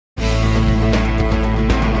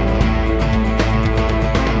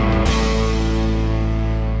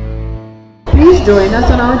please join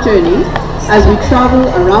us on our journey as we travel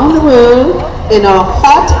around the world in a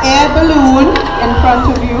hot air balloon in front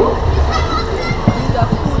of you.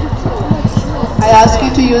 I ask you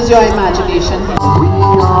to use your imagination. We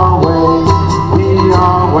are way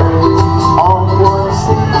on one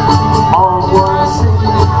sea,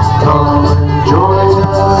 come and join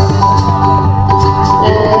us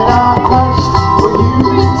in our quest for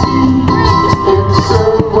unity. It's a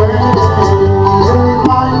way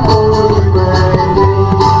life will be.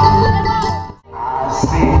 I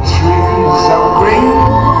see trees of green,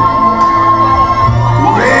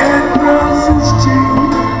 red roses too.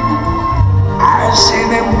 I see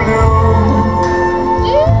them bloom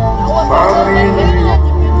for me and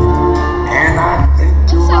you, and I think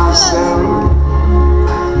to myself,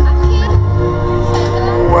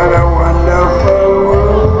 what a wonderful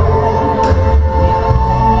world.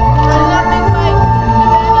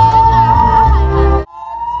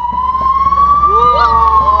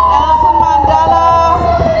 Nelson Mandela,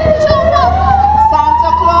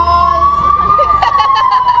 Santa Claus,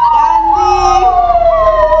 Gandhi.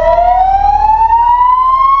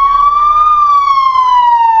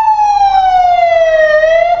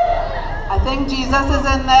 I think Jesus is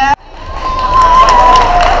in there.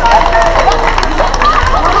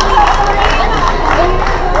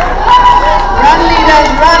 Run, leaders,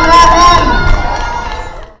 run, run, run.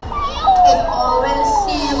 It always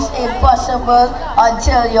seems impossible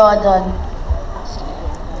until you're done.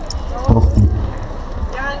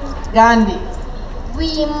 Gandhi.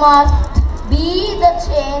 We must be the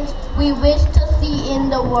change we wish to see in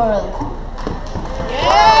the world.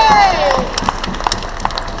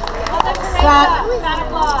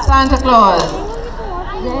 Santa Claus.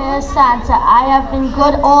 Dear Santa, I have been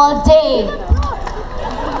good all day.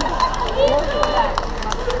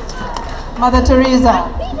 Mother Teresa.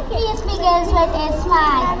 Peace begins with a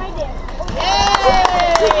smile.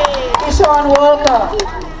 Sean Walker.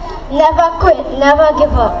 Never quit, never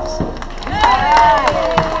give up.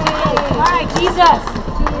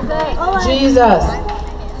 Jesus.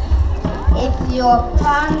 If your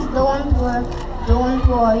plans don't work, don't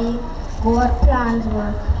worry. God's plans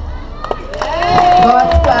work.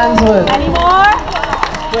 God's plans work. Any more?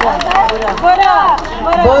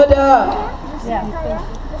 Buddha.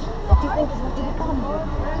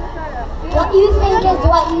 What you think is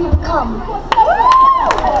what you become.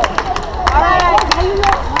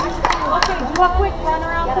 Okay, do a quick run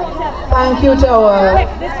around. Thank you to our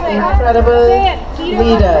incredible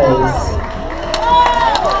leaders.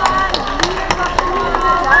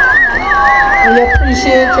 We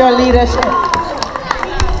appreciate your leadership.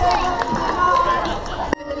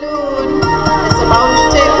 The balloon is about to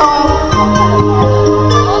take off.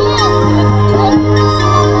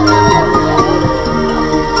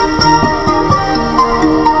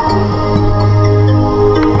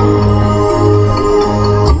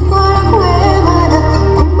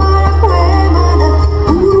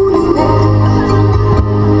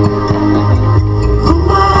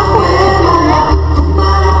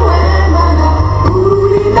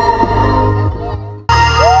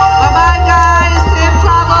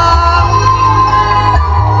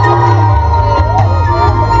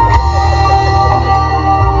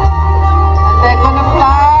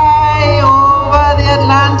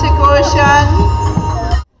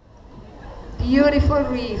 Beautiful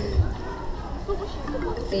reef,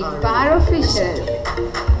 the parrotfishes,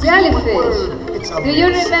 jellyfish. Do you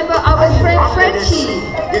remember our friend Frenchie?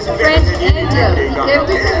 French angel. He came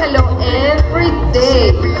to say hello every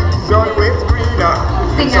day.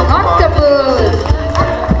 Sing an octopus,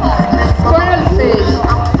 squirrelfish,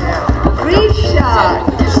 reef shark.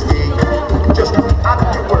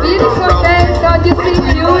 Beautiful things, don't you think,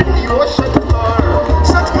 dude?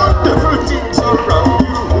 Such wonderful things around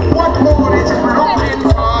you. What more is looking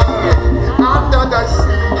for under the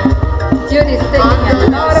sea? Jude is taking a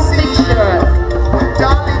lot of pictures.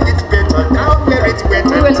 Darling, it's better down where it's wetter.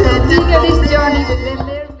 We will continue this journey with them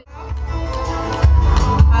there.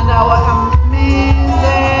 And our amazing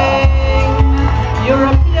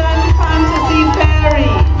European fantasy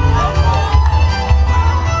fairy.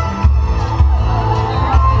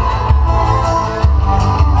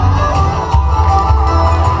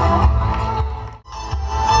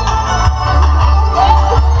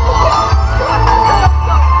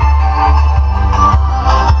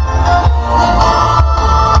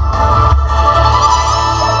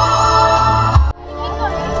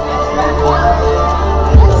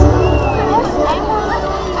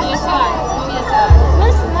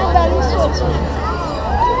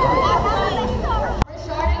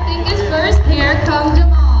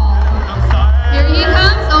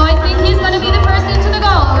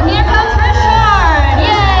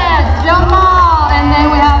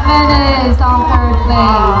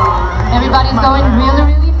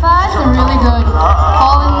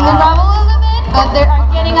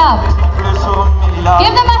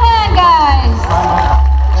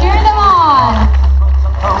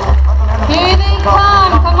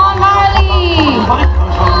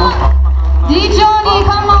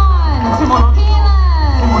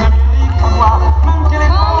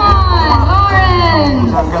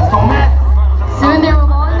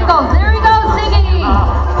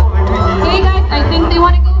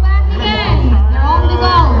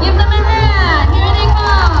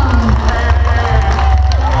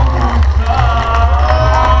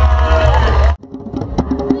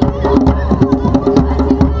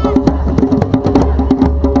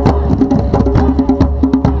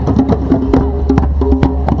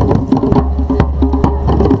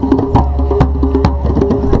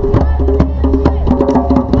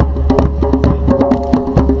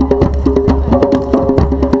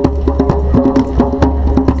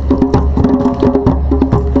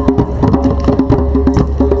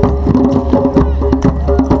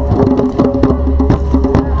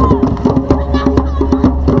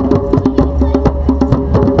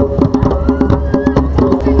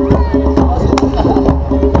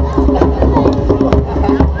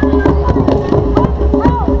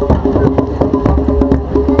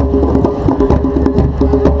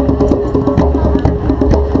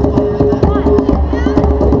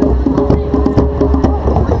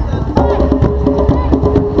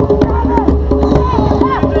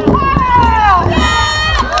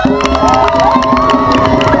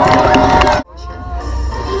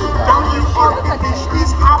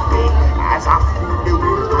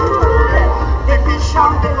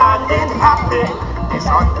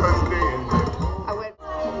 So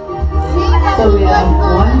we are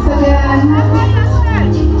once again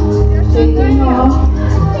taking off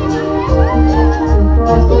the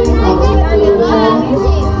crossing of